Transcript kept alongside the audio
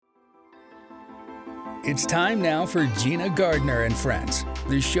It's time now for Gina Gardner and Friends,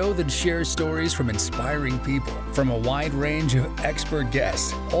 the show that shares stories from inspiring people from a wide range of expert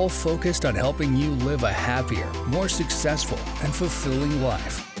guests, all focused on helping you live a happier, more successful, and fulfilling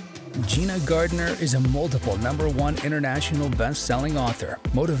life. Gina Gardner is a multiple #1 international best-selling author,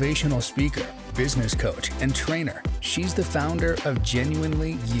 motivational speaker, business coach, and trainer. She's the founder of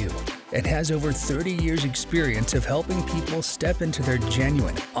Genuinely You and has over 30 years experience of helping people step into their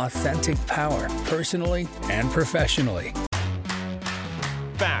genuine, authentic power, personally and professionally.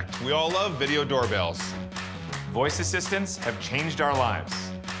 Fact, we all love video doorbells. Voice assistants have changed our lives.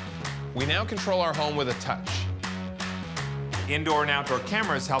 We now control our home with a touch. Indoor and outdoor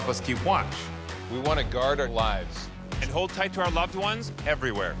cameras help us keep watch. We want to guard our lives And hold tight to our loved ones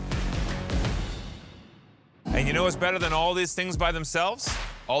everywhere. And you know what's better than all these things by themselves?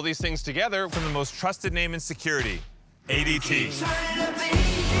 all these things together. From the most trusted name in security, ADT.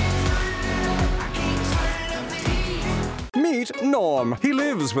 Meet Norm. He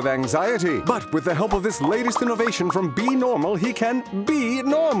lives with anxiety, but with the help of this latest innovation from Be Normal, he can be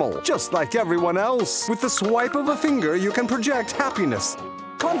normal, just like everyone else. With the swipe of a finger, you can project happiness,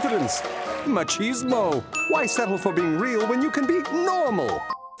 confidence, machismo. Why settle for being real when you can be normal?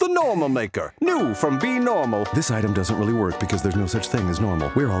 The Normal Maker. New from Be Normal. This item doesn't really work because there's no such thing as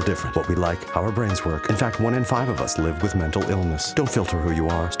normal. We're all different. What we like, how our brains work. In fact, 1 in 5 of us live with mental illness. Don't filter who you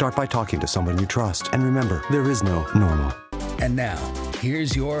are. Start by talking to someone you trust. And remember, there is no normal. And now,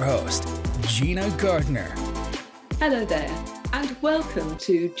 here's your host, Gina Gardner. Hello there, and welcome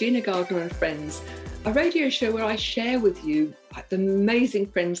to Gina Gardner and Friends, a radio show where I share with you the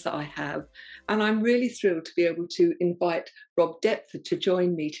amazing friends that I have. And I'm really thrilled to be able to invite Rob Deptford to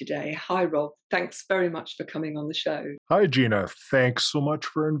join me today. Hi, Rob. Thanks very much for coming on the show. Hi, Gina. Thanks so much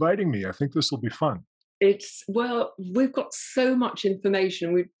for inviting me. I think this will be fun. We've got so much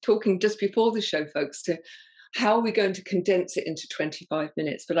information. We're talking just before the show, folks, to how are we going to condense it into 25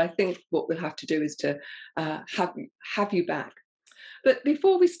 minutes? But I think what we'll have to do is to have you back. But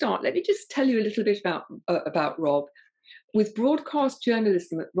before we start, let me just tell you a little bit about Rob. With broadcast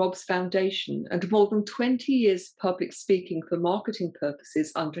journalism at Rob's foundation and more than 20 years public speaking for marketing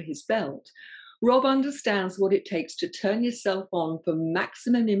purposes under his belt, Rob understands what it takes to turn yourself on for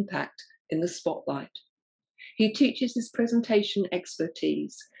maximum impact in the spotlight. He teaches his presentation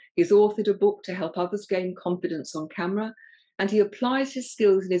expertise. He's authored a book to help others gain confidence on camera, and he applies his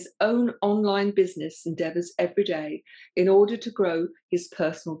skills in his own online business endeavors every day in order to grow his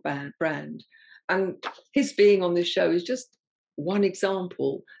personal brand. And his being on this show is just one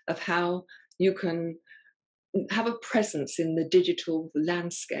example of how you can have a presence in the digital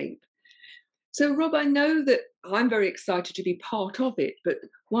landscape. So, Rob, I know that I'm very excited to be part of it, but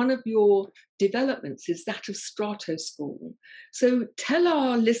one of your developments is that of Strato School. So tell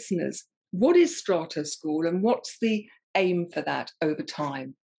our listeners, what is Strato School and what's the aim for that over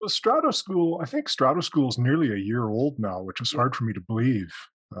time? Well, Strato School, I think Strato School is nearly a year old now, which is hard for me to believe.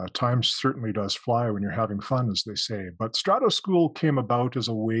 Time certainly does fly when you're having fun, as they say. But Strato School came about as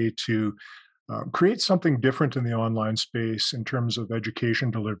a way to create something different in the online space in terms of education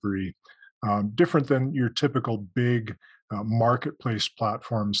delivery, different than your typical big marketplace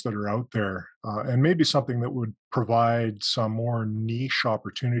platforms that are out there, and maybe something that would provide some more niche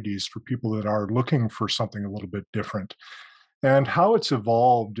opportunities for people that are looking for something a little bit different. And how it's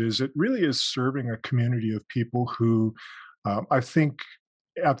evolved is it really is serving a community of people who I think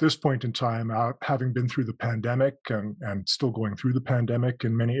at this point in time, having been through the pandemic and still going through the pandemic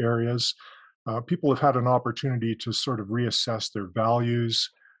in many areas, people have had an opportunity to sort of reassess their values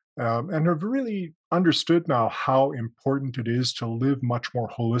and have really understood now how important it is to live much more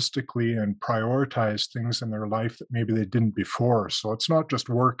holistically and prioritize things in their life that maybe they didn't before. So it's not just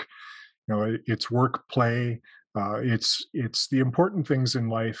work, it's work, play, it's the important things in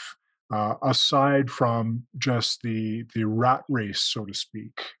life. Aside from just the rat race, so to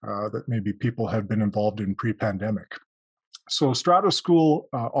speak, that maybe people had been involved in pre-pandemic. So Strato School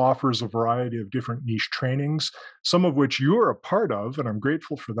offers a variety of different niche trainings, some of which you're a part of, and I'm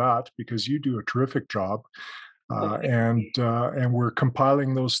grateful for that because you do a terrific job. And we're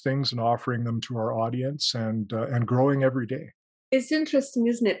compiling those things and offering them to our audience and growing every day. It's interesting,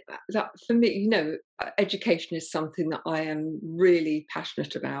 isn't it, that for me, education is something that I am really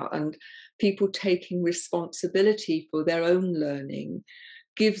passionate about, and people taking responsibility for their own learning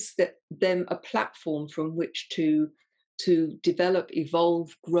gives them a platform from which to develop,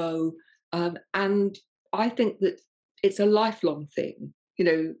 evolve, grow. And I think that it's a lifelong thing.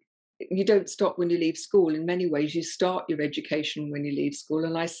 You don't stop when you leave school. In many ways, you start your education when you leave school.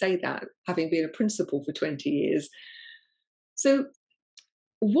 And I say that having been a principal for 20 years. So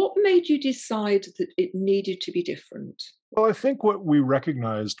what made you decide that it needed to be different? Well, I think what we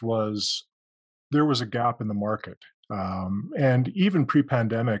recognized was there was a gap in the market. And even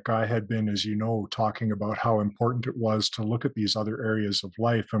pre-pandemic, I had been, as you know, talking about how important it was to look at these other areas of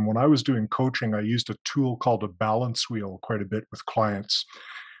life. And when I was doing coaching, I used a tool called a balance wheel quite a bit with clients.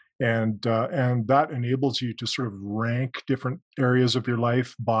 And that enables you to sort of rank different areas of your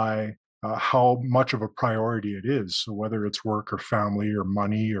life by how much of a priority it is. So whether it's work or family or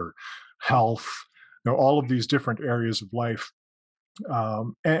money or health, all of these different areas of life.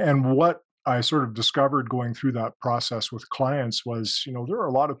 And what I sort of discovered going through that process with clients was, there are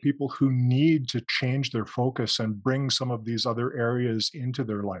a lot of people who need to change their focus and bring some of these other areas into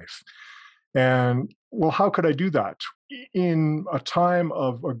their life. And well, how could I do that? In a time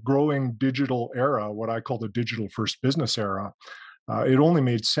of a growing digital era, what I call the digital first business era, it only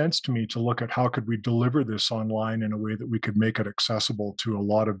made sense to me to look at how could we deliver this online in a way that we could make it accessible to a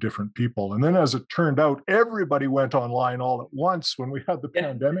lot of different people. And then as it turned out, everybody went online all at once when we had the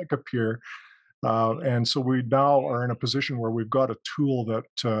pandemic appear. And so we now are in a position where we've got a tool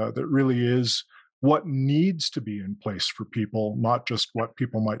that really is what needs to be in place for people, not just what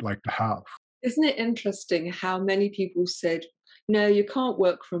people might like to have. Isn't it interesting how many people said, no, you can't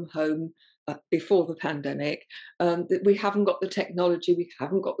work from home before the pandemic, that we haven't got the technology, we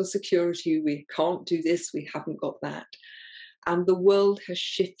haven't got the security, we can't do this, we haven't got that. And the world has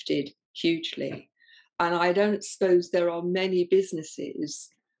shifted hugely. And I don't suppose there are many businesses,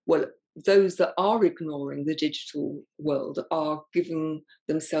 well, those that are ignoring the digital world are giving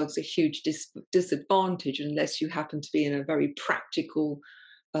themselves a huge disadvantage unless you happen to be in a very practical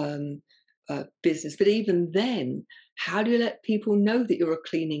business. But even then, how do you let people know that you're a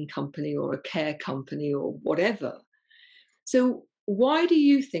cleaning company or a care company or whatever? So why do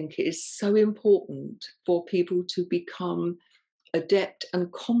you think it is so important for people to become adept and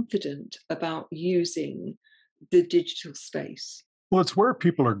confident about using the digital space? Well, it's where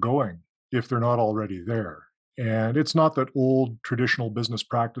people are going if they're not already there. And it's not that old traditional business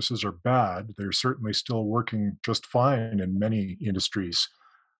practices are bad. They're certainly still working just fine in many industries.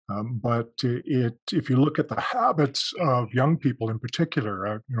 But if you look at the habits of young people in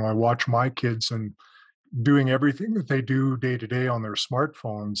particular, I watch my kids and doing everything that they do day to day on their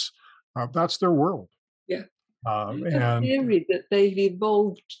smartphones. That's their world. Yeah. And theory that they've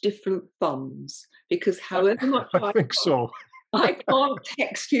evolved different thumbs because however much I think so. I can't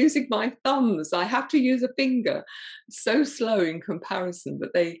text using my thumbs. I have to use a finger. So slow in comparison.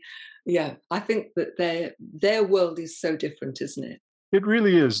 But I think that their world is so different, isn't it? It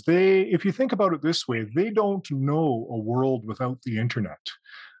really is. If you think about it this way, they don't know a world without the internet.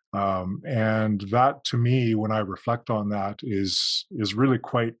 And that, to me, when I reflect on that, is really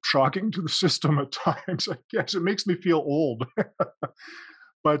quite shocking to the system at times. I guess it makes me feel old.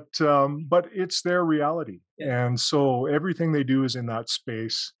 But it's their reality. And so everything they do is in that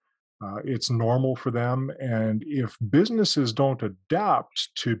space. It's normal for them. And if businesses don't adapt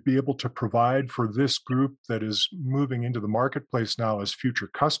to be able to provide for this group that is moving into the marketplace now as future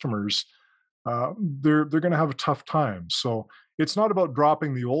customers, they're going to have a tough time. So it's not about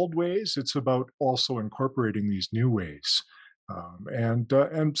dropping the old ways. It's about also incorporating these new ways.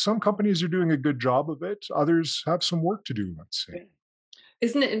 And some companies are doing a good job of it. Others have some work to do, let's say.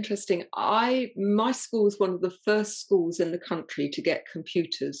 Isn't it interesting? My school was one of the first schools in the country to get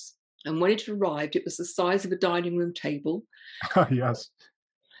computers. And when it arrived, it was the size of a dining room table. Yes.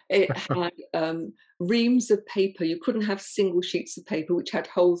 It had reams of paper. You couldn't have single sheets of paper, which had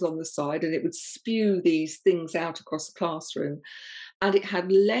holes on the side, and it would spew these things out across the classroom. And it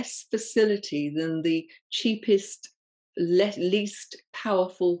had less facility than the cheapest, least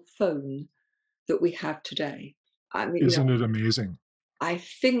powerful phone that we have today. I mean, isn't it amazing? I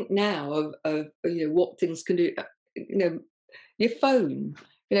think now of what things can do. Your phone.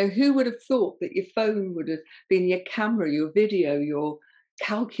 Who would have thought that your phone would have been your camera, your video, your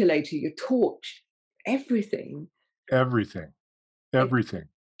calculator, your torch, everything. Everything.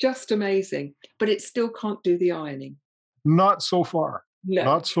 Just amazing. But it still can't do the ironing. Not so far. No.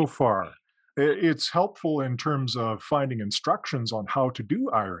 Not so far. It's helpful in terms of finding instructions on how to do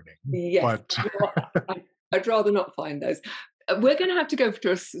ironing. Yes. But I'd rather not find those. We're going to have to go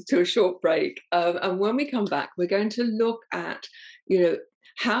to a short break. And when we come back, we're going to look at,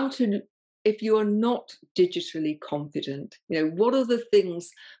 how to, if you are not digitally confident, what are the things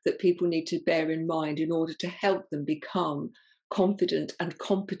that people need to bear in mind in order to help them become confident and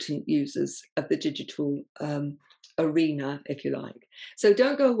competent users of the digital arena, if you like. So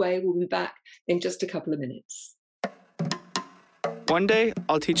don't go away. We'll be back in just a couple of minutes. One day,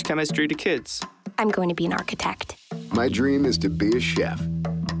 I'll teach chemistry to kids. I'm going to be an architect. My dream is to be a chef.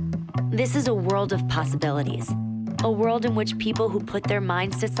 This is a world of possibilities, a world in which people who put their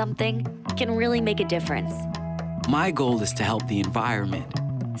minds to something can really make a difference. My goal is to help the environment.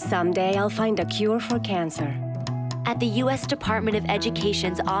 Someday I'll find a cure for cancer. At the U.S. Department of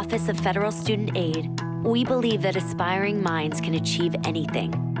Education's Office of Federal Student Aid, we believe that aspiring minds can achieve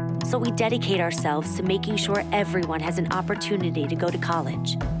anything. So we dedicate ourselves to making sure everyone has an opportunity to go to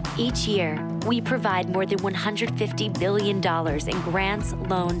college. Each year, we provide more than $150 billion in grants,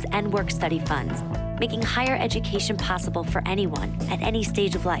 loans, and work-study funds, making higher education possible for anyone at any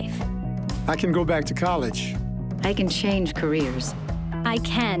stage of life. I can go back to college. I can change careers. I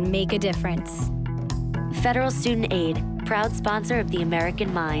can make a difference. Federal Student Aid, proud sponsor of the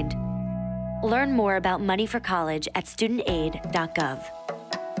American Mind. Learn more about money for college at studentaid.gov.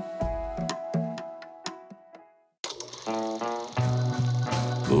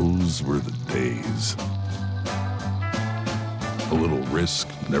 Those were the days. A little risk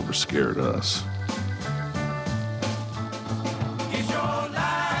never scared us.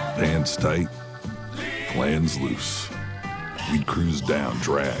 Pants tight, plans loose. We'd cruise down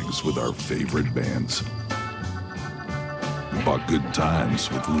drags with our favorite bands. We bought good times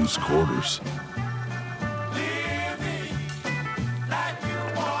with loose quarters.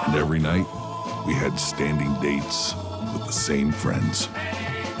 And every night, we had standing dates with the same friends.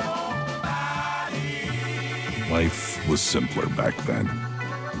 Life was simpler back then.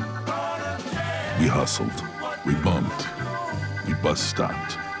 We hustled, we bumped, we bus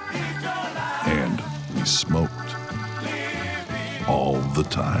stopped, and we smoked. All the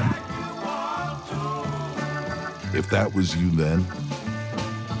time. If that was you then,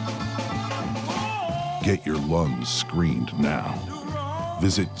 get your lungs screened now.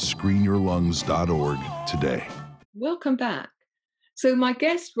 Visit screenyourlungs.org today. Welcome back. So my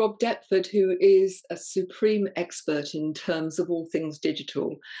guest, Rob Deptford, who is a supreme expert in terms of all things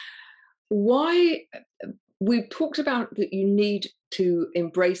digital, we've talked about that you need to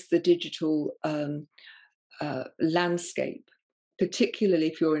embrace the digital landscape, particularly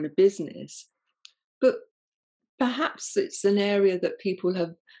if you're in a business. But perhaps it's an area that people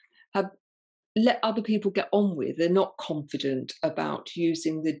have let other people get on with. They're not confident about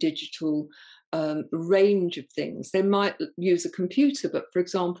using the digital range of things. They might use a computer, but for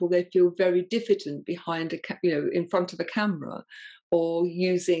example, they feel very diffident behind in front of a camera, or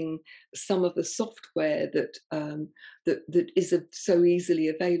using some of the software that is so easily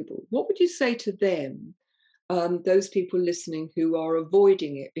available. What would you say to them, those people listening who are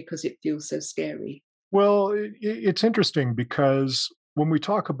avoiding it because it feels so scary? Well, it's interesting because when we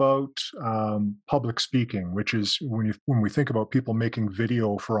talk about public speaking, which is when we think about people making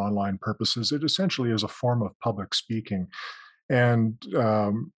video for online purposes, it essentially is a form of public speaking. And,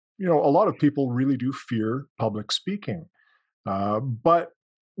 a lot of people really do fear public speaking. But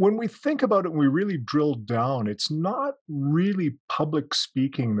when we think about it and we really drill down, it's not really public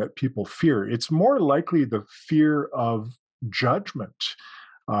speaking that people fear. It's more likely the fear of judgment,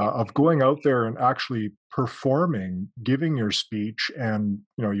 of going out there and actually performing, giving your speech, and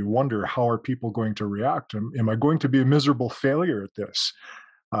you wonder, how are people going to react? Am I going to be a miserable failure at this?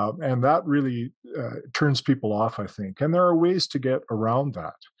 And that really turns people off, I think. And there are ways to get around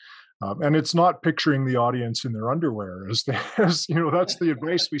that. And it's not picturing the audience in their underwear, as that's the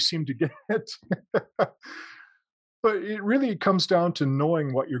advice we seem to get. But it really comes down to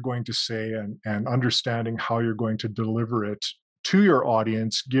knowing what you're going to say and understanding how you're going to deliver it to your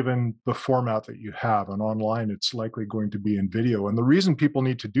audience, given the format that you have. And online, it's likely going to be in video. And the reason people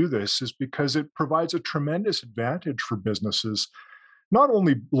need to do this is because it provides a tremendous advantage for businesses, not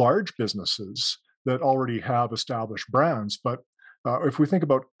only large businesses that already have established brands, but if we think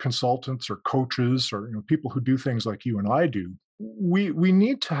about consultants or coaches or people who do things like you and I do, we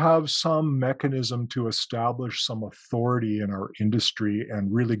need to have some mechanism to establish some authority in our industry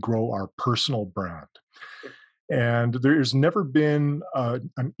and really grow our personal brand. And there's never been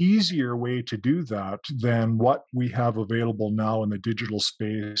an easier way to do that than what we have available now in the digital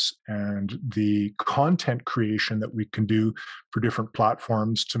space and the content creation that we can do for different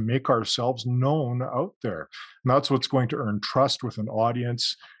platforms to make ourselves known out there. And that's what's going to earn trust with an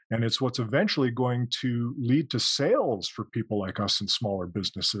audience. And it's what's eventually going to lead to sales for people like us in smaller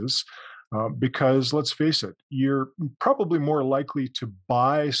businesses. Because let's face it, you're probably more likely to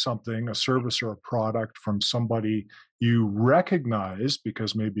buy something, a service or a product, from somebody you recognize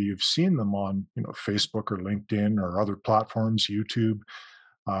because maybe you've seen them on Facebook or LinkedIn or other platforms, YouTube,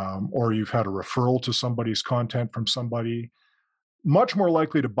 or you've had a referral to somebody's content from somebody. Much more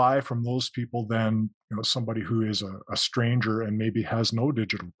likely to buy from those people than somebody who is a stranger and maybe has no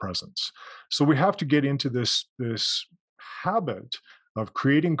digital presence. So we have to get into this habit of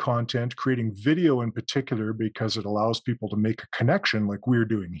creating content, creating video in particular, because it allows people to make a connection like we're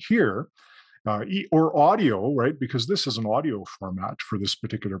doing here, or audio, right? Because this is an audio format for this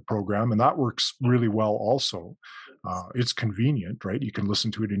particular program, and that works really well also. It's convenient, right? You can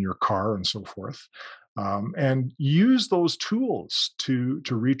listen to it in your car and so forth. And use those tools to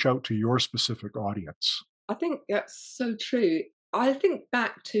reach out to your specific audience. I think that's so true. I think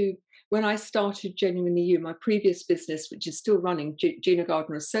back to when I started Genuinely You, my previous business, which is still running, Gina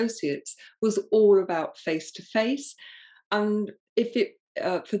Gardner Associates, was all about face-to-face. And if it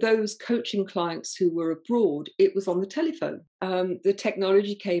for those coaching clients who were abroad, it was on the telephone. The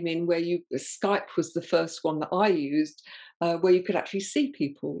technology came in where Skype was the first one that I used, where you could actually see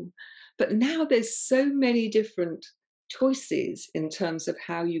people. But now there's so many different choices in terms of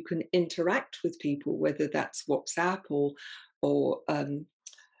how you can interact with people, whether that's WhatsApp or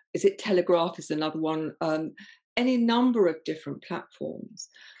is it Telegraph is another one, any number of different platforms.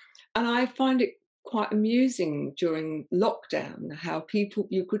 And I find it quite amusing during lockdown how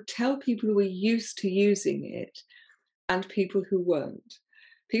you could tell people who were used to using it and people who weren't.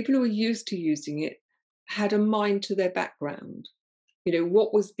 People who were used to using it had a mind to their background,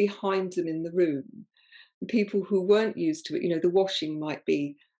 what was behind them in the room. People who weren't used to it, the washing might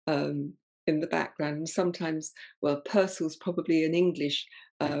be in the background, and sometimes, Persil's probably an English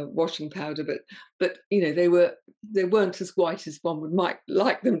washing powder, but they weren't as white as one might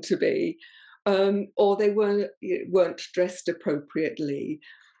like them to be, or they weren't dressed appropriately.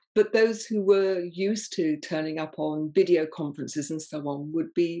 But those who were used to turning up on video conferences and so on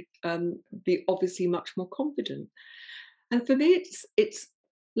would be obviously much more confident. And for me, it's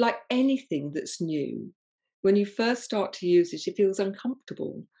like anything that's new. When you first start to use it, it feels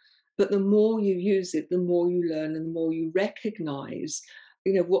uncomfortable. But the more you use it, the more you learn and the more you recognize,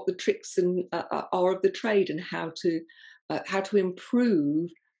 what the tricks are of the trade and how to improve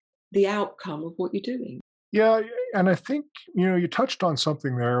the outcome of what you're doing. Yeah, and I think, you touched on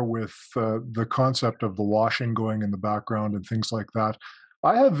something there with the concept of the washing going in the background and things like that.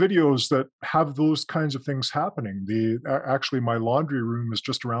 I have videos that have those kinds of things happening. Actually, my laundry room is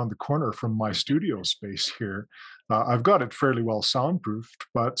just around the corner from my studio space here. I've got it fairly well soundproofed,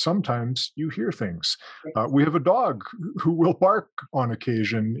 but sometimes you hear things. We have a dog who will bark on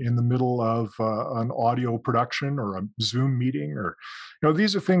occasion in the middle of an audio production or a Zoom meeting, or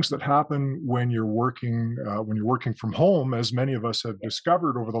these are things that happen when you're working from home, as many of us have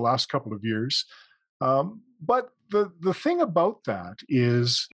discovered over the last couple of years. But the thing about that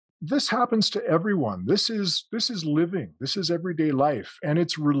is this happens to everyone. This is living. This is everyday life, and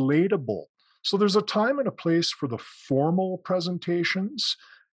it's relatable. So there's a time and a place for the formal presentations.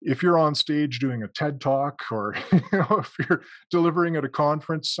 If you're on stage doing a TED Talk, or if you're delivering at a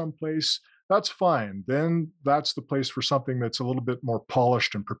conference someplace, that's fine. Then that's the place for something that's a little bit more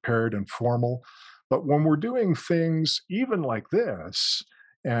polished and prepared and formal. But when we're doing things even like this,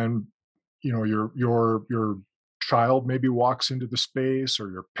 and your child maybe walks into the space, or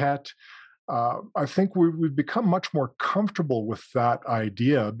your pet, I think we've become much more comfortable with that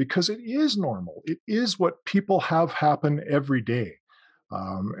idea because it is normal. It is what people have happen every day,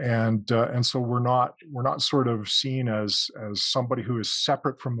 and so we're not sort of seen as somebody who is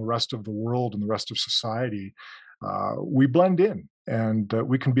separate from the rest of the world and the rest of society. We blend in, and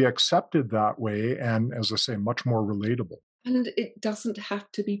we can be accepted that way, and as I say, much more relatable. And it doesn't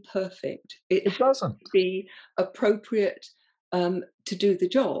have to be perfect. It doesn't have to be appropriate to do the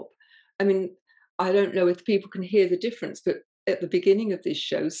job. I mean, I don't know if people can hear the difference, but at the beginning of this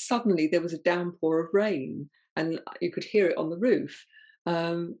show, suddenly there was a downpour of rain, and you could hear it on the roof.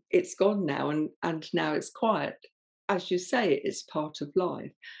 It's gone now, and now it's quiet. As you say, it's part of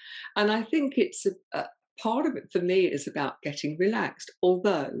life. And I think it's a part of it for me is about getting relaxed.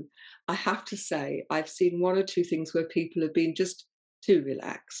 Although I have to say, I've seen one or two things where people have been just too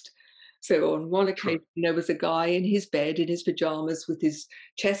relaxed. So on one occasion, there was a guy in his bed, in his pajamas, with his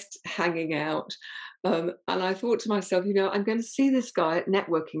chest hanging out. And I thought to myself, I'm going to see this guy at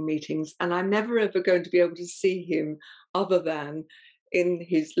networking meetings, and I'm never ever going to be able to see him other than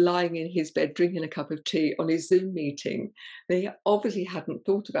lying in his bed drinking a cup of tea on his Zoom meeting. And he obviously hadn't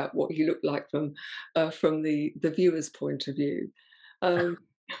thought about what he looked like from the viewer's point of view,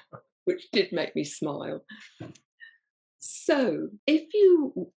 which did make me smile. So if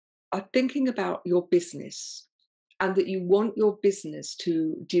you are thinking about your business and that you want your business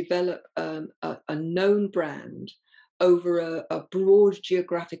to develop a known brand over a broad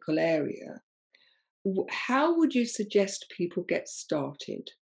geographical area, how would you suggest people get started?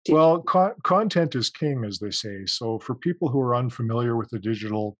 Well, content is king, as they say. So for people who are unfamiliar with the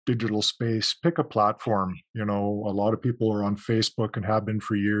digital space, pick a platform. You know, a lot of people are on Facebook and have been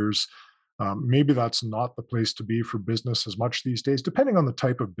for years. Maybe that's not the place to be for business as much these days, depending on the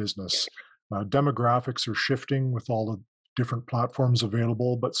type of business. Demographics are shifting with all the different platforms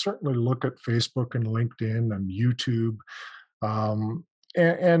available, but certainly look at Facebook and LinkedIn and YouTube.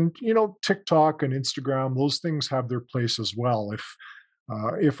 And you know, TikTok and Instagram, those things have their place as well.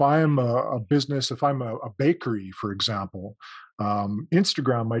 If I'm a business, if I'm a bakery, for example,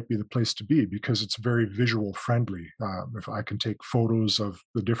 Instagram might be the place to be because it's very visual friendly. If I can take photos of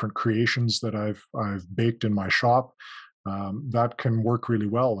the different creations that I've baked in my shop, that can work really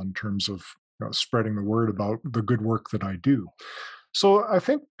well in terms of spreading the word about the good work that I do. So I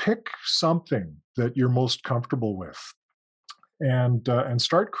think pick something that you're most comfortable with, and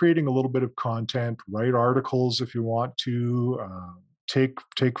start creating a little bit of content. Write articles if you want to.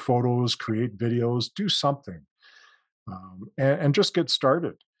 Take photos, create videos, do something, and just get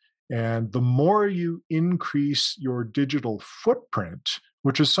started. And the more you increase your digital footprint,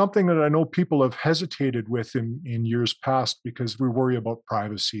 which is something that I know people have hesitated with in years past because we worry about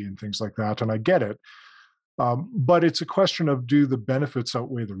privacy and things like that, and I get it. But it's a question of, do the benefits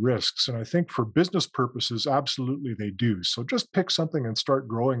outweigh the risks? And I think for business purposes, absolutely they do. So just pick something and start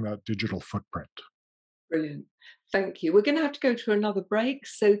growing that digital footprint. Brilliant. Thank you. We're going to have to go to another break,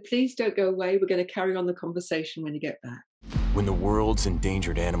 so please don't go away. We're going to carry on the conversation when you get back. When the world's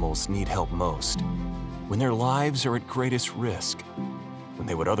endangered animals need help most, when their lives are at greatest risk, when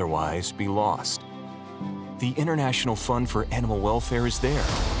they would otherwise be lost, the International Fund for Animal Welfare is there,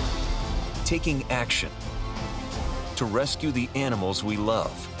 taking action to rescue the animals we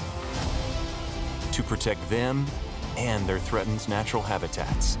love, to protect them and their threatened natural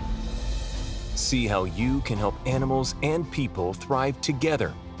habitats. See how you can help animals and people thrive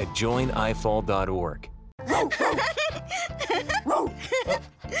together at joinifall.org.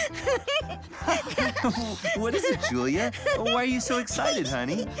 What is it, Julia? Why are you so excited,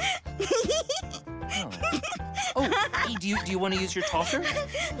 honey? Hey, do you want to use your talker?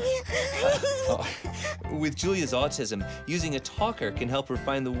 With Julia's autism, using a talker can help her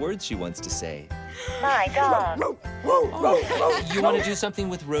find the words she wants to say. My dog. You want to do something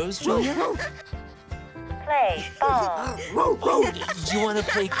with Rose, Julia? Play ball. Do you want to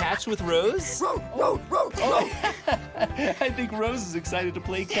play catch with Rose? I think Rose is excited to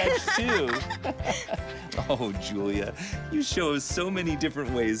play catch too. Oh, Julia, you show us so many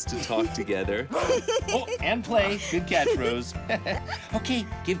different ways to talk together. Oh, and play. Good catch, Rose. Okay,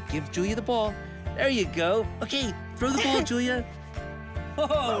 give Julia the ball. There you go. Okay, throw the ball, Julia.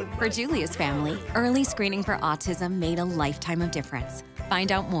 Oh. For Julia's family, early screening for autism made a lifetime of difference.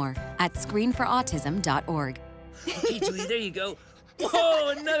 Find out more at screenforautism.org. Okay, Julia, there you go. Whoa,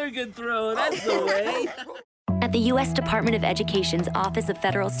 another good throw. That's the way. At the U.S. Department of Education's Office of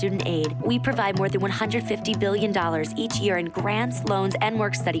Federal Student Aid, we provide more than $150 billion each year in grants, loans, and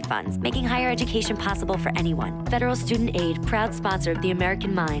work-study funds, making higher education possible for anyone. Federal Student Aid, proud sponsor of the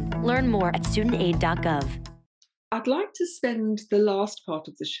American Mind. Learn more at studentaid.gov. I'd like to spend the last part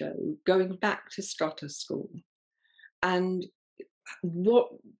of the show going back to Strata School and what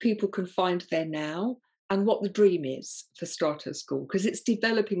people can find there now and what the dream is for Strata School, because it's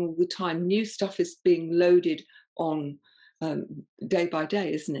developing all the time. New stuff is being loaded on day by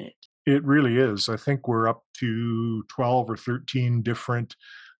day, isn't it? It really is. I think we're up to 12 or 13 different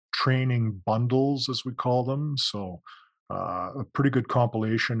training bundles, as we call them. So a pretty good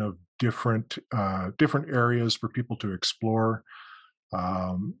compilation of different areas for people to explore.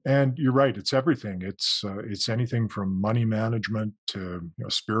 And you're right, it's everything. It's anything from money management to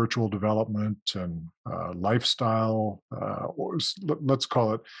spiritual development and lifestyle, or let's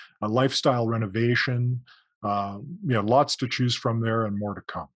call it a lifestyle renovation. Lots to choose from there and more to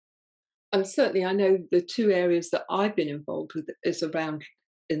come. And certainly I know the two areas that I've been involved with is around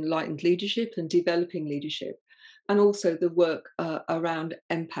enlightened leadership and developing leadership, and also the work around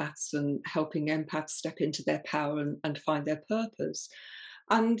empaths and helping empaths step into their power and find their purpose.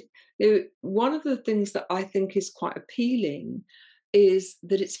 And one of the things that I think is quite appealing is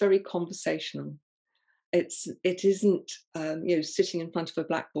that it's very conversational. It isn't sitting in front of a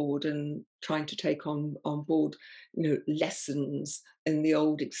blackboard and trying to take on board lessons in the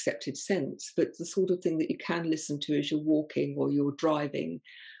old accepted sense, but the sort of thing that you can listen to as you're walking or you're driving.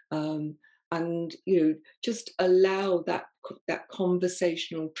 And just allow that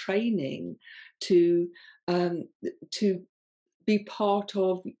conversational training to be part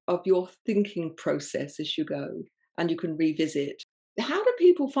of your thinking process as you go, and you can revisit. How do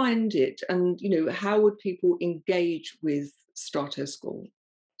people find it, and how would people engage with Strata School?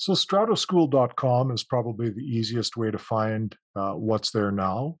 So stratoschool.com is probably the easiest way to find what's there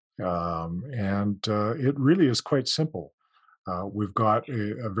now. It really is quite simple. We've got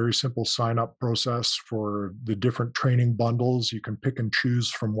a very simple sign up process for the different training bundles. You can pick and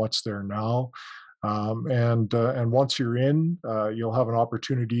choose from what's there now. And once you're in, you'll have an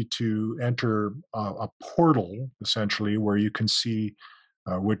opportunity to enter a portal, essentially, where you can see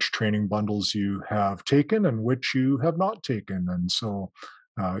which training bundles you have taken and which you have not taken. And so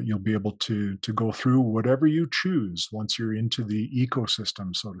you'll be able to go through whatever you choose once you're into the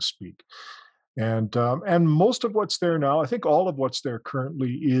ecosystem, so to speak. And most of what's there now, I think all of what's there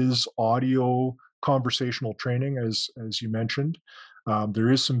currently is audio conversational training, as you mentioned.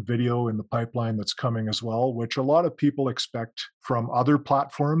 There is some video in the pipeline that's coming as well, which a lot of people expect from other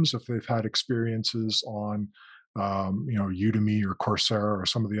platforms if they've had experiences on Udemy or Coursera or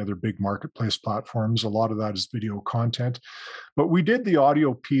some of the other big marketplace platforms. A lot of that is video content. But we did the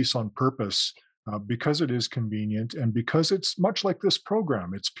audio piece on purpose because it is convenient and because it's much like this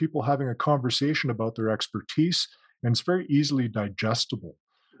program. It's people having a conversation about their expertise, and it's very easily digestible.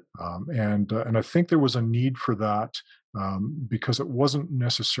 And I think there was a need for that because it wasn't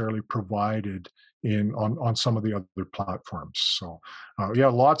necessarily provided on some of the other platforms. So yeah,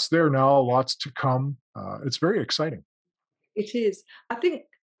 lots there now, lots to come. It's very exciting. It is. I think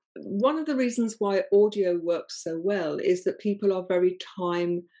one of the reasons why audio works so well is that people are very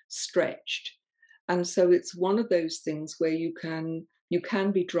time stretched. And so it's one of those things where you can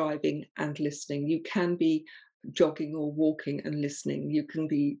be driving and listening. You can be jogging or walking and listening. You can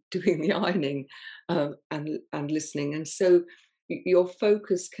be doing the ironing and listening. And so your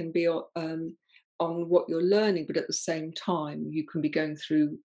focus can be on what you're learning, but at the same time, you can be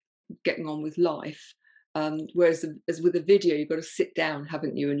getting on with life. Whereas as with a video, you've got to sit down,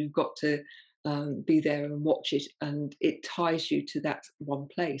 haven't you? And you've got to be there and watch it, and it ties you to that one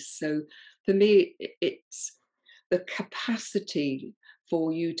place. So for me, it's the capacity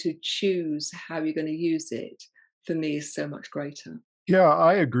for you to choose how you're going to use it, for me, is so much greater. Yeah,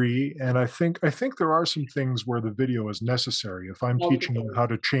 I agree. And I think there are some things where the video is necessary. If I'm teaching you how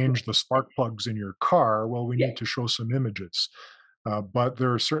to change the spark plugs in your car, well, we need to show some images. But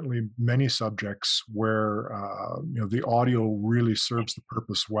there are certainly many subjects where the audio really serves the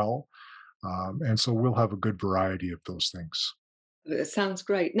purpose well. And so we'll have a good variety of those things. It sounds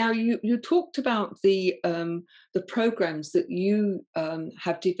great. Now, you talked about the programs that you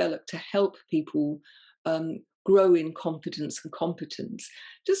have developed to help people grow in confidence and competence.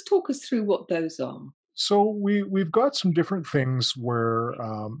 Just talk us through what those are. So we've got some different things where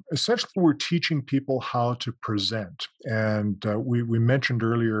essentially we're teaching people how to present. And we mentioned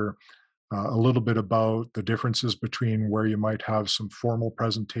earlier a little bit about the differences between where you might have some formal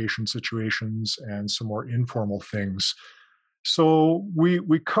presentation situations and some more informal things. So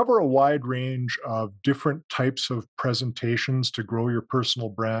we cover a wide range of different types of presentations to grow your personal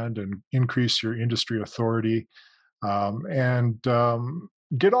brand and increase your industry authority.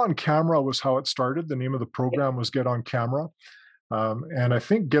 Get on Camera was how it started. The name of the program was Get on Camera. And I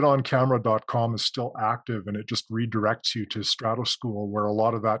think getoncamera.com is still active, and it just redirects you to Strato School, where a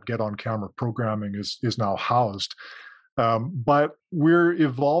lot of that Get on Camera programming is now housed. But we're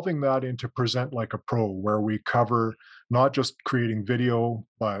evolving that into Present Like a Pro, where we cover not just creating video,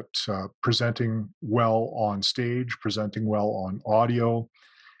 but presenting well on stage, presenting well on audio,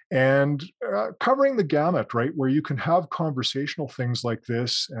 and covering the gamut, right? Where you can have conversational things like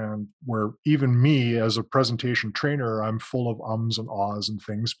this, and where even me as a presentation trainer, I'm full of ums and ahs and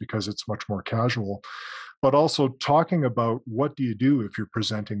things because it's much more casual. But also talking about what do you do if you're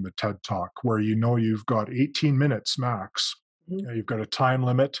presenting the TED Talk, where you've got 18 minutes max, you've got a time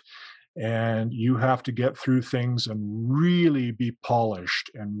limit, and you have to get through things and really be polished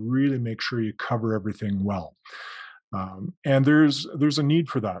and really make sure you cover everything well. And there's a need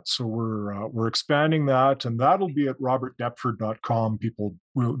for that. So we're expanding that, and that'll be at robertdeptford.com.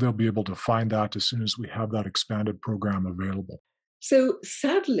 They'll be able to find that as soon as we have that expanded program available. So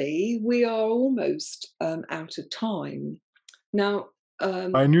sadly, we are almost out of time. Now,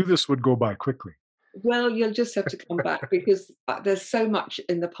 I knew this would go by quickly. Well, you'll just have to come back because there's so much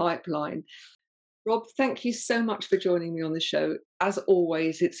in the pipeline. Rob, thank you so much for joining me on the show. As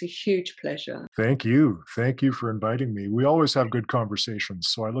always, it's a huge pleasure. Thank you. Thank you for inviting me. We always have good conversations,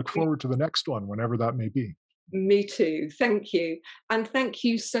 so I look forward to the next one, whenever that may be. Me too. Thank you. And thank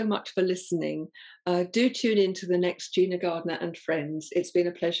you so much for listening. Do tune in to the next Gina Gardner and Friends. It's been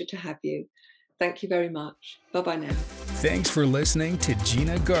a pleasure to have you. Thank you very much. Bye-bye now. Thanks for listening to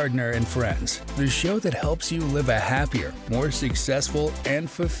Gina Gardner and Friends, the show that helps you live a happier, more successful, and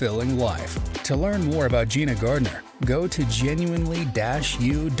fulfilling life. To learn more about Gina Gardner, go to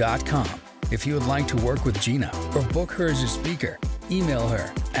genuinely-u.com. If you would like to work with Gina or book her as a speaker, email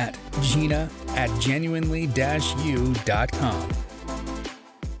her at gina@genuinely-u.com.